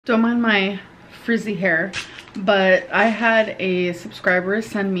Don't mind my frizzy hair, but I had a subscriber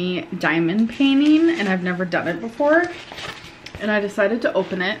send me diamond painting and I've never done it before. And I decided to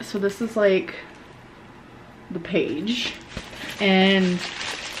open it. So this is like the page. And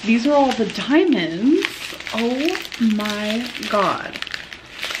these are all the diamonds. Oh my God.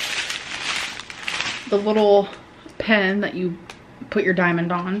 The little pen that you put your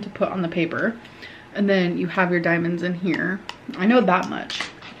diamond on to put on the paper. And then you have your diamonds in here. I know that much.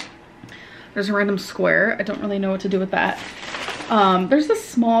 There's a random square. I don't really know what to do with that. There's a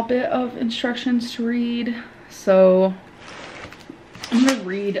small bit of instructions to read. So I'm gonna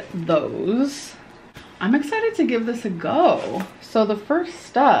read those. I'm excited to give this a go. So the first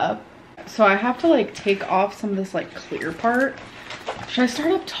step, so I have to like take off some of this like clear part. Should I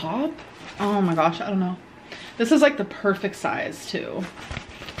start up top? Oh my gosh, I don't know. This is like the perfect size too.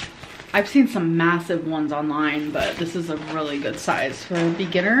 I've seen some massive ones online, but this is a really good size for a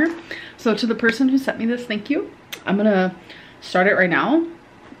beginner. So to the person who sent me this, thank you. I'm gonna start it right now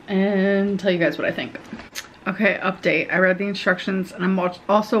and tell you guys what I think. Okay, update. I read the instructions and I'm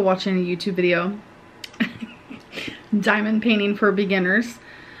also watching a YouTube video. Diamond painting for beginners.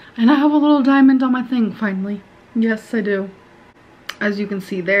 And I have a little diamond on my thing finally. Yes, I do. As you can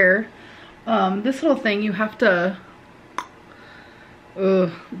see there. This little thing, you have to...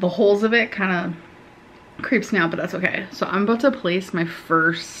 the holes of it kind of creeps me out, but that's okay. So I'm about to place my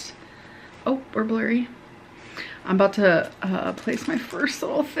first... Oh, we're blurry. I'm about to place my first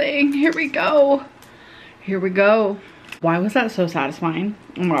little thing. Here we go. Here we go. Why was that so satisfying?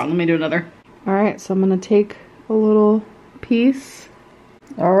 Oh my God, let me do another. All right, so I'm gonna take a little piece.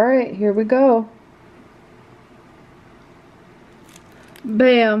 All right, here we go.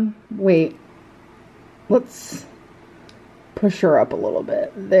 Bam. Wait, let's push her up a little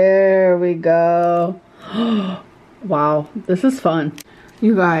bit. There we go. Wow, this is fun.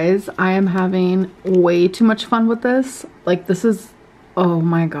 You guys, I am having way too much fun with this. Like, this is, oh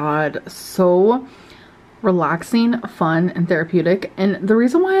my God, so relaxing, fun, and therapeutic. And the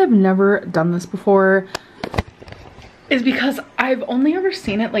reason why I've never done this before is because I've only ever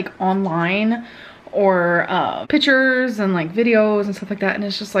seen it like online or pictures and like videos and stuff like that. And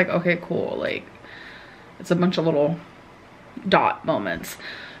it's just like, okay, cool. Like, it's a bunch of little dot moments.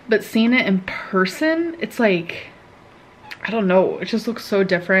 But seeing it in person, it's like, I don't know, it just looks so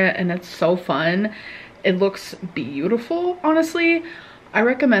different and it's so fun. It looks beautiful, honestly. I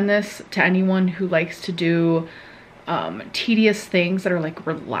recommend this to anyone who likes to do tedious things that are like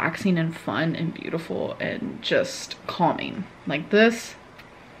relaxing and fun and beautiful and just calming. Like this,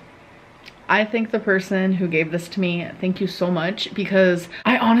 I thank the person who gave this to me. Thank you so much, because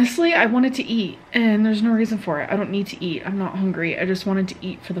I wanted to eat and there's no reason for it. I don't need to eat. I'm not hungry. I just wanted to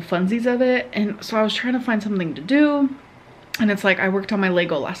eat for the funsies of it. And so I was trying to find something to do. And it's like, I worked on my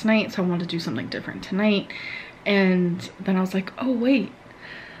Lego last night, so I wanted to do something different tonight. And then I was like, oh wait.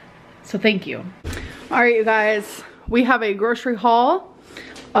 So thank you. All right, you guys, we have a grocery haul.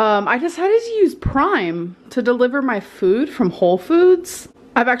 I decided to use Prime to deliver my food from Whole Foods.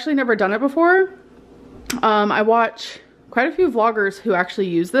 I've actually never done it before. I watch quite a few vloggers who actually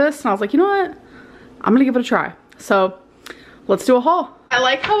use this, and I was like, you know what? I'm gonna give it a try. So let's do a haul. I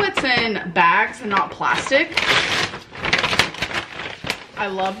like how it's in bags and not plastic. I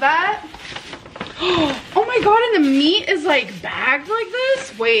love that. Oh my God, and the meat is like bagged like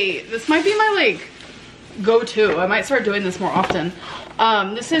this? Wait, this might be my like go-to. I might start doing this more often.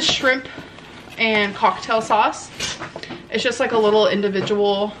 This is shrimp and cocktail sauce. It's just like a little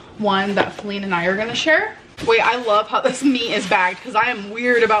individual one that Feline and I are gonna share. Wait, I love how this meat is bagged because I am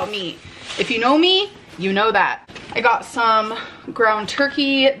weird about meat. If you know me, you know that. I got some ground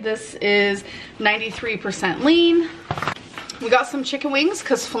turkey. This is 93% lean. We got some chicken wings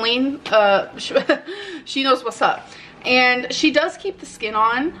because Feline, she knows what's up. And she does keep the skin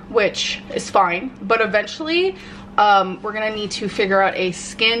on, which is fine. But eventually, we're gonna need to figure out a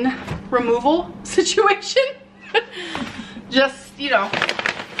skin removal situation. Just, you know,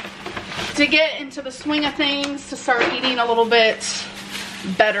 to get into the swing of things, to start eating a little bit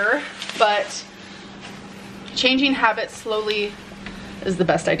better. But changing habits slowly is the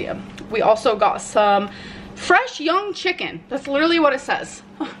best idea. We also got some fresh young chicken. That's literally what it says.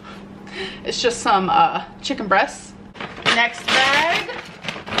 It's just some chicken breasts. Next bag,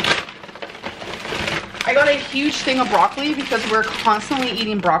 I got a huge thing of broccoli because we're constantly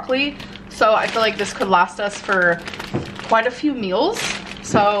eating broccoli. So I feel like this could last us for quite a few meals.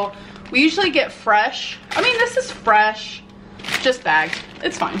 So we usually get fresh. I mean, this is fresh, just bagged.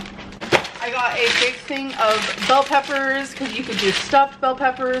 It's fine. I got a big thing of bell peppers because you could do stuffed bell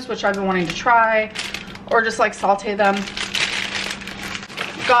peppers, which I've been wanting to try. Or just like saute them.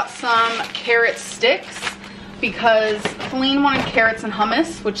 Got some carrot sticks because Feline wanted carrots and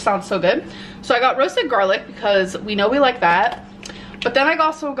hummus, which sounds so good. So I got roasted garlic because we know we like that. But then I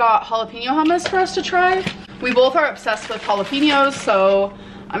also got jalapeno hummus for us to try. We both are obsessed with jalapenos, so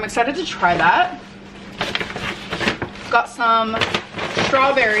I'm excited to try that. Got some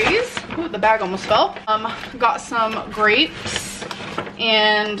strawberries. Ooh, the bag almost fell. Got some grapes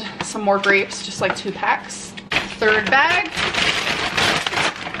and some more grapes, just like 2 packs. Third bag.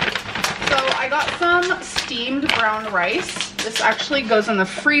 So I got some steamed brown rice. This actually goes in the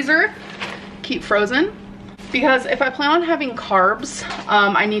freezer, keep frozen. Because if I plan on having carbs,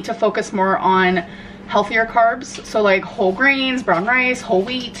 I need to focus more on healthier carbs. So like whole grains, brown rice, whole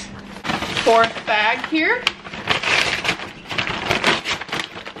wheat. Fourth bag here.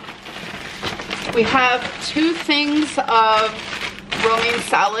 We have 2 things of romaine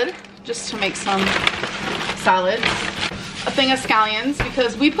salad, just to make some salad. A thing of scallions,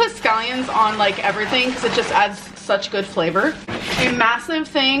 because we put scallions on like everything because it just adds such good flavor. A massive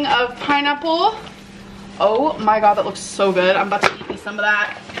thing of pineapple. Oh my god, that looks so good. I'm about to eat me some of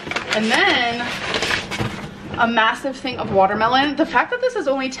that. And then a massive thing of watermelon. The fact that this is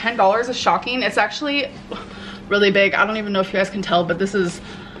only $10 is shocking. It's actually really big. I don't even know if you guys can tell, but this is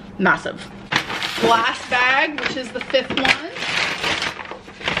massive. Last bag, which is the 5th one.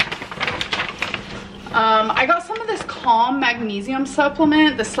 I got some of this Calm magnesium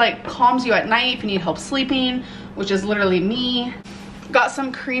supplement. This like calms you at night if you need help sleeping, which is literally me. Got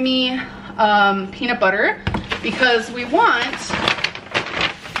some creamy peanut butter because we want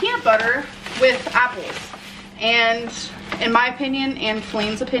peanut butter with apples. And in my opinion and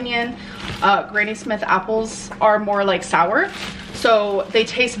Feline's opinion, Granny Smith apples are more like sour. So they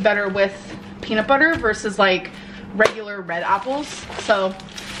taste better with peanut butter versus like regular red apples. So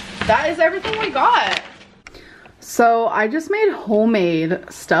that is everything we got. So I just made homemade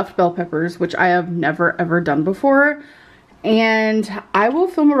stuffed bell peppers, which I have never ever done before. And I will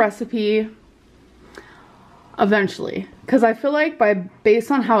film a recipe eventually, because I feel like based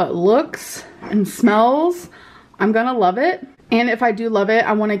on how it looks and smells, I'm gonna love it. And if I do love it,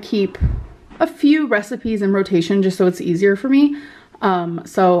 I want to keep a few recipes in rotation just so it's easier for me.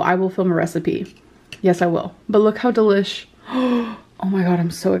 So I will film a recipe. Yes, I will. But look how delish. Oh my god,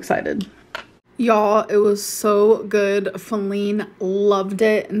 I'm so excited. Y'all, it was so good. Feline loved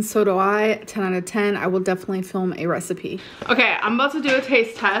it, and so do I. 10 out of 10. I will definitely film a recipe. Okay, I'm about to do a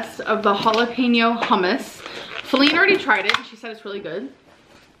taste test of the jalapeno hummus. Feline already tried it, and she said it's really good.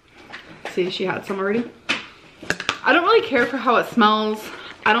 See, she had some already. I don't really care for how it smells.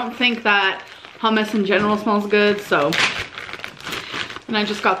 I don't think that hummus in general smells good, so. And I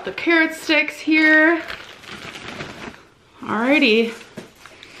just got the carrot sticks here. Alrighty.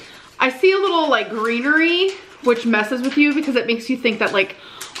 I see a little like greenery, which messes with you because it makes you think that like,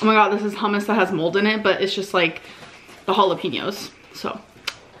 oh my god, this is hummus that has mold in it, but it's just like the jalapenos, so.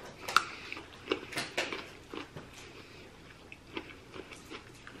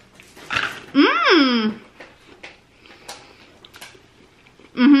 Mmm.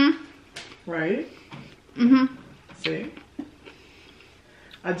 Mm-hmm. Right? Mm-hmm. See?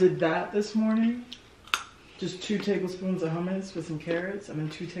 I did that this morning. Just 2 tablespoons of hummus with some carrots, and then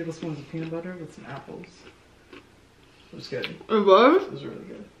 2 tablespoons of peanut butter with some apples. It was good. It was? It was really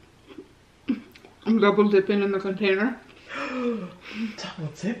good. I'm double dipping in the container.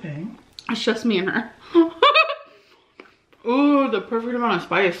 Double dipping? It's just me and her. Ooh, the perfect amount of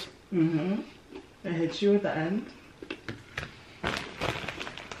spice. Mm-hmm. It hits you at the end.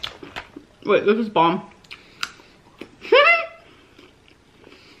 Wait, this is bomb.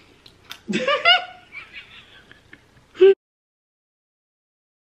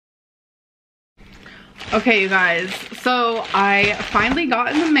 Okay, you guys, so I finally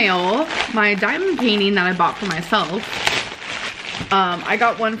got in the mail my diamond painting that I bought for myself. I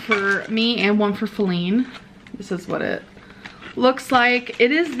got one for me and one for Feline. This is what it looks like.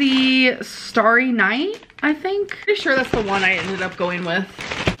 It is the Starry Night, I think. Pretty sure that's the one I ended up going with.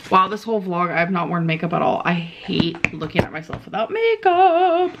 Wow, this whole vlog I have not worn makeup at all. I hate looking at myself without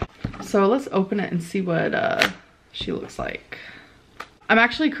makeup. So let's open it and see what she looks like. I'm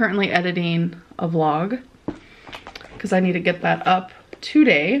actually currently editing a vlog because I need to get that up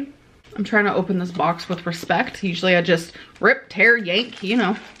today. I'm trying to open this box with respect. Usually I just rip, tear, yank, you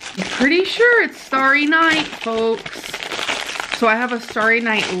know. I'm pretty sure it's Starry Night, folks. So I have a Starry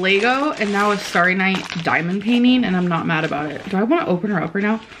Night Lego and now a Starry Night diamond painting, and I'm not mad about it. Do I want to open her up right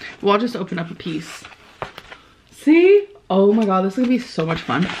now? Well, I'll just open up a piece. See? Oh my god, this is gonna be so much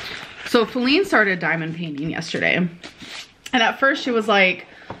fun. So Feline started diamond painting yesterday. And at first she was like,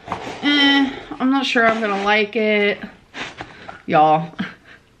 I'm not sure I'm gonna like it. Y'all,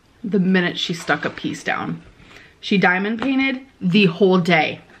 the minute she stuck a piece down. She diamond painted the whole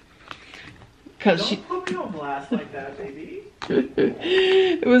day. Cause Don't put me on blast like that, baby.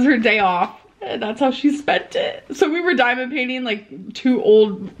 It was her day off, and that's how she spent it. So we were diamond painting like two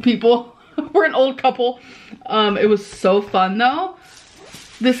old people. We're an old couple. It was so fun though.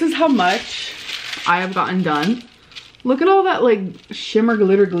 This is how much I have gotten done. Look at all that like shimmer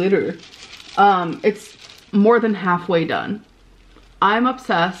glitter. It's more than halfway done. I'm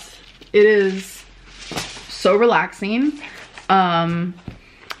obsessed. It is so relaxing.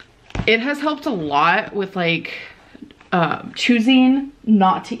 It has helped a lot with like choosing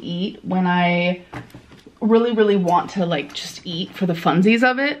not to eat when I really want to like just eat for the funsies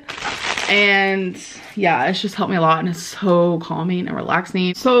of it. And yeah, it's just helped me a lot, and it's so calming and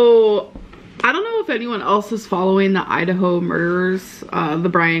relaxing. So I don't know if anyone else is following the Idaho murderers, the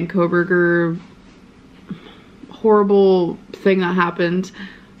Brian Koberger horrible thing that happened,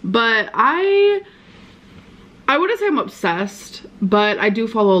 but I wouldn't say I'm obsessed, but I do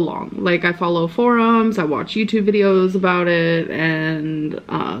follow along. Like, I follow forums, I watch YouTube videos about it, and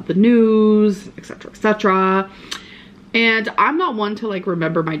the news, etc, etc. And I'm not one to like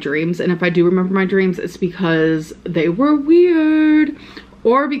remember my dreams, and if I do remember my dreams, it's because they were weird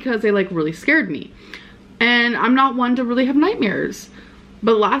or because they like really scared me. And I'm not one to really have nightmares.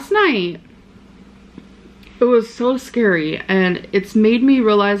 But last night, it was so scary, and it's made me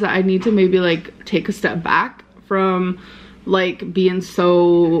realize that I need to maybe like take a step back from like being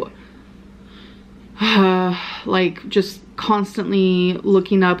so like just constantly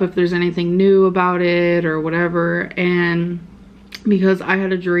looking up if there's anything new about it or whatever. And because I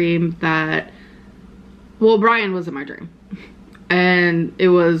had a dream that, well, Brian was in my dream, and it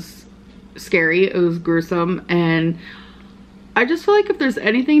was scary, it was gruesome, and I just feel like if there's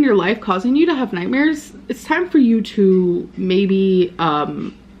anything in your life causing you to have nightmares, it's time for you to maybe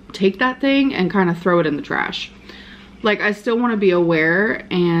take that thing and kind of throw it in the trash. Like, I still want to be aware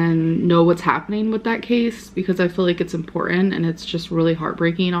and know what's happening with that case, because I feel like it's important, and it's just really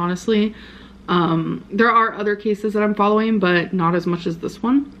heartbreaking, honestly. There are other cases that I'm following, but not as much as this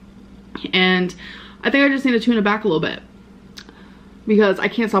one. And I think I just need to tune it back a little bit, because I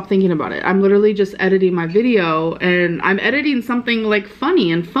can't stop thinking about it. I'm literally just editing my video, and I'm editing something like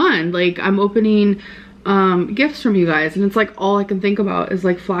funny and fun. Like, I'm opening gifts from you guys, and it's like all I can think about is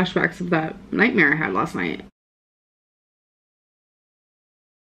like flashbacks of that nightmare I had last night.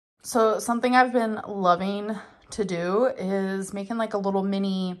 So something I've been loving to do is making like a little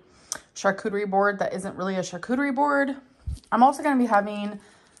mini charcuterie board that isn't really a charcuterie board. I'm also going to be having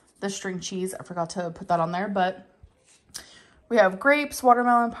the string cheese. I forgot to put that on there, but we have grapes,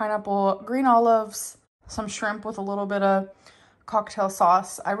 watermelon, pineapple, green olives, some shrimp with a little bit of cocktail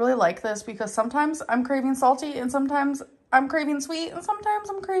sauce. I really like this because sometimes I'm craving salty, and sometimes I'm craving sweet, and sometimes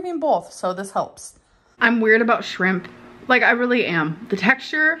I'm craving both. So this helps. I'm weird about shrimp. Like, I really am. The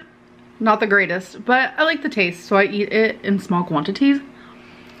texture, not the greatest, but I like the taste, so I eat it in small quantities.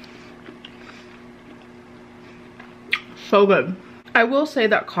 So good. I will say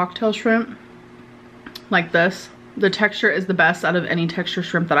that cocktail shrimp, like this, the texture is the best out of any texture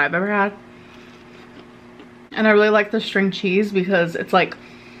shrimp that I've ever had. And I really like the string cheese because it's like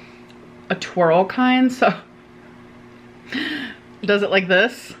a twirl kind, so does it like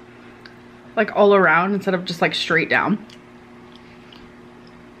this, like all around instead of just like straight down.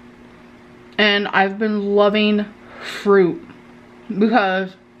 And I've been loving fruit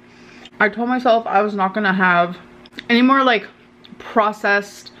because I told myself I was not gonna have any more like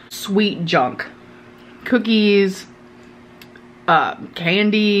processed sweet junk. Cookies,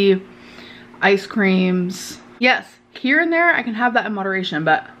 candy, ice creams. Yes, here and there I can have that in moderation,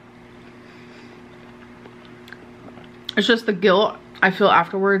 but it's just the guilt I feel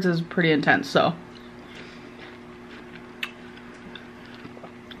afterwards is pretty intense. So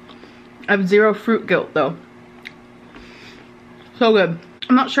I have zero fruit guilt though. So good.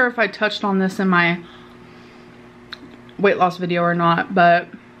 I'm not sure if I touched on this in my weight loss video or not, but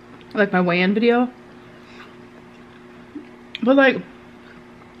like my weigh-in video. But like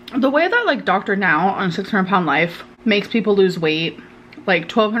the way that like Dr. Now on 600 Pound Life makes people lose weight, like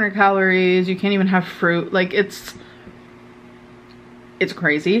 1200 calories, you can't even have fruit, like it's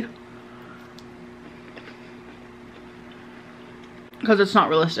crazy. Because it's not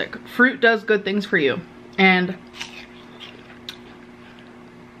realistic. Fruit does good things for you. And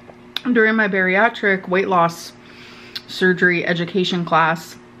during my bariatric weight loss surgery education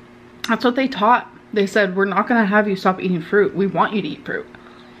class, that's what they taught. They said, we're not gonna have you stop eating fruit. We want you to eat fruit.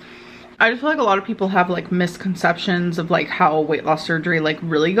 I just feel like a lot of people have like misconceptions of like how weight loss surgery like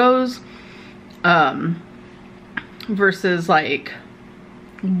really goes. Versus like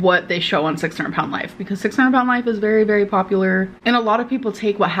what they show on 600 Pound Life, because 600 Pound Life is very, very popular, and a lot of people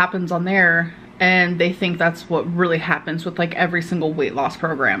take what happens on there and they think that's what really happens with like every single weight loss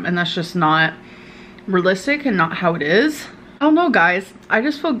program, and that's just not realistic and not how it is. I don't know, guys, I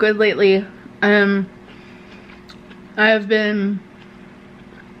just feel good lately. I have been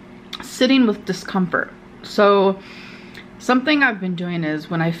sitting with discomfort. So something I've been doing is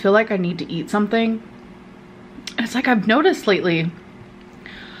when I feel like I need to eat something, it's like I've noticed lately,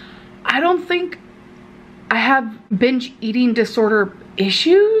 I don't think I have binge eating disorder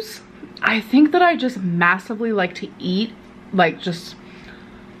issues. I think that I just massively like to eat, like just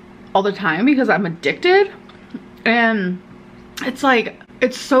all the time, because I'm addicted. And it's like,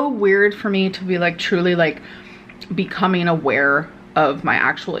 it's so weird for me to be like truly like becoming aware of my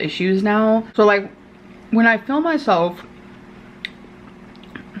actual issues now. So like when I feel myself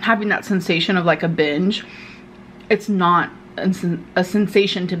having that sensation of like a binge, it's not a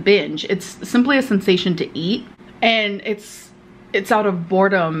sensation to binge, it's simply a sensation to eat. And it's out of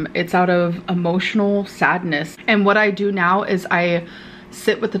boredom, it's out of emotional sadness. And what I do now is I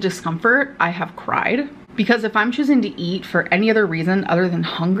sit with the discomfort. I have cried, because if I'm choosing to eat for any other reason other than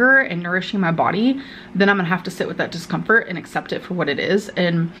hunger and nourishing my body, then I'm gonna have to sit with that discomfort and accept it for what it is.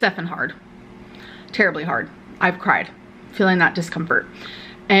 And it's effing hard, terribly hard. I've cried feeling that discomfort.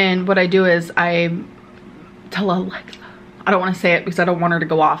 And what I do is I tell Alexa, I don't want to say it because I don't want her to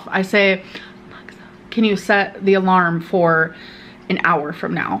go off. I say, Alexa, can you set the alarm for an hour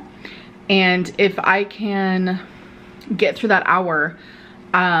from now? And if I can get through that hour,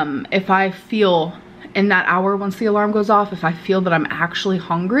 if I feel in that hour, once the alarm goes off, if I feel that I'm actually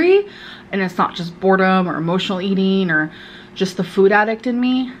hungry and it's not just boredom or emotional eating or just the food addict in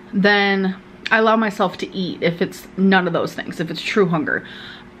me, then I allow myself to eat. If it's none of those things, if it's true hunger.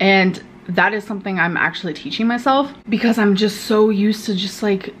 And that is something I'm actually teaching myself, because I'm just so used to just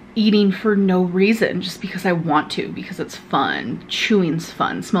like eating for no reason, just because I want to, because it's fun. Chewing's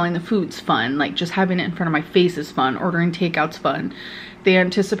fun, smelling the food's fun, like just having it in front of my face is fun, ordering takeout's fun, the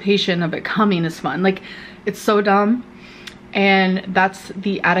anticipation of it coming is fun. Like, it's so dumb. And that's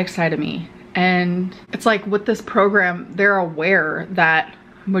the addict side of me. And it's like with this program, they're aware that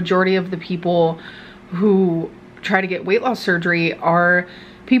majority of the people who try to get weight loss surgery are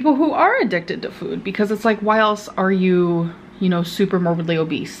people who are addicted to food, because it's like, why else are you, you know, super morbidly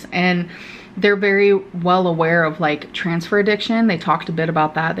obese? And they're very well aware of like transfer addiction. They talked a bit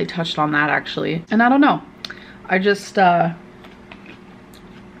about that. They touched on that actually. And I don't know, I just I'm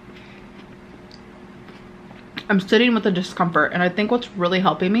sitting with the discomfort. And I think what's really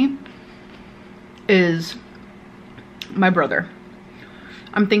helping me is my brother.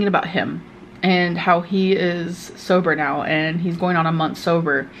 I'm thinking about him and how he is sober now, and he's going on a month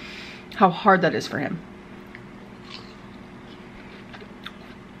sober, how hard that is for him.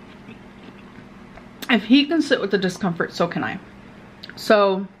 If he can sit with the discomfort, so can I.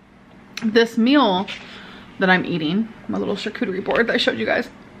 So this meal that I'm eating, my little charcuterie board that I showed you guys,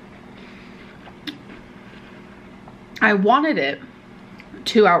 I wanted it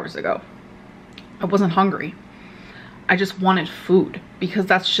 2 hours ago. I wasn't hungry. I just wanted food, because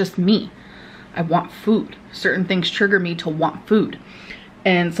that's just me. I want food. Certain things trigger me to want food.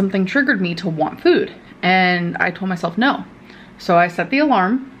 And something triggered me to want food. And I told myself no. So I set the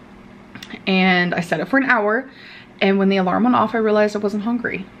alarm, and I set it for an hour. And when the alarm went off, I realized I wasn't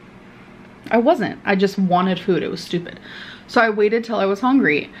hungry. I wasn't. I just wanted food. It was stupid. So I waited till I was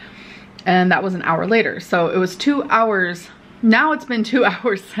hungry. And that was an hour later. So it was 2 hours. Now it's been 2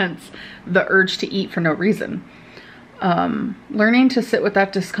 hours since the urge to eat for no reason. Learning to sit with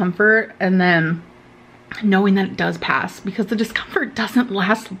that discomfort, and then knowing that it does pass, because the discomfort doesn't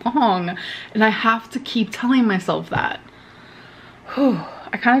last long, and I have to keep telling myself that. Whew,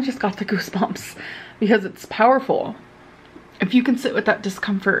 I kind of just got the goosebumps, because it's powerful. If you can sit with that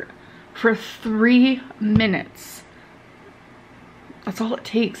discomfort for 3 minutes, that's all it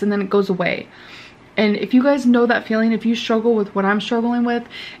takes, and then it goes away. And if you guys know that feeling, if you struggle with what I'm struggling with,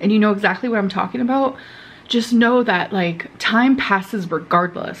 and you know exactly what I'm talking about, just know that like time passes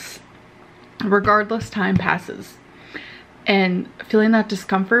regardless. Regardless, time passes. And feeling that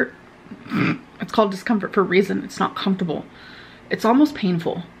discomfort, it's called discomfort for a reason. It's not comfortable. It's almost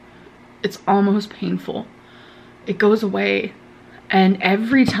painful. It's almost painful. It goes away. And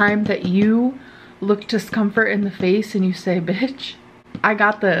every time that you look discomfort in the face and you say, bitch, I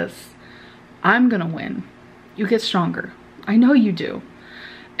got this, I'm gonna win, you get stronger. I know you do.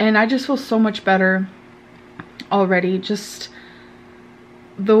 And I just feel so much better already. Just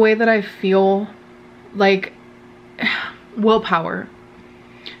the way that I feel, like willpower,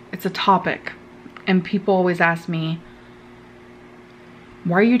 it's a topic, and people always ask me,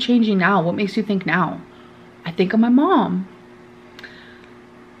 Why are you changing now? What makes you think now? I think of my mom.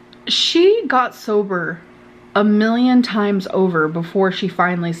 She got sober a million times over before she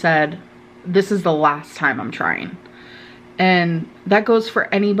finally said, this is the last time I'm trying. And that goes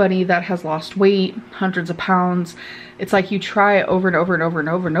for anybody that has lost weight, hundreds of pounds. It's like you try it over and over and over and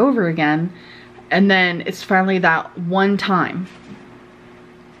over and over again. And then it's finally that one time.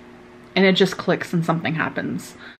 And it just clicks and something happens.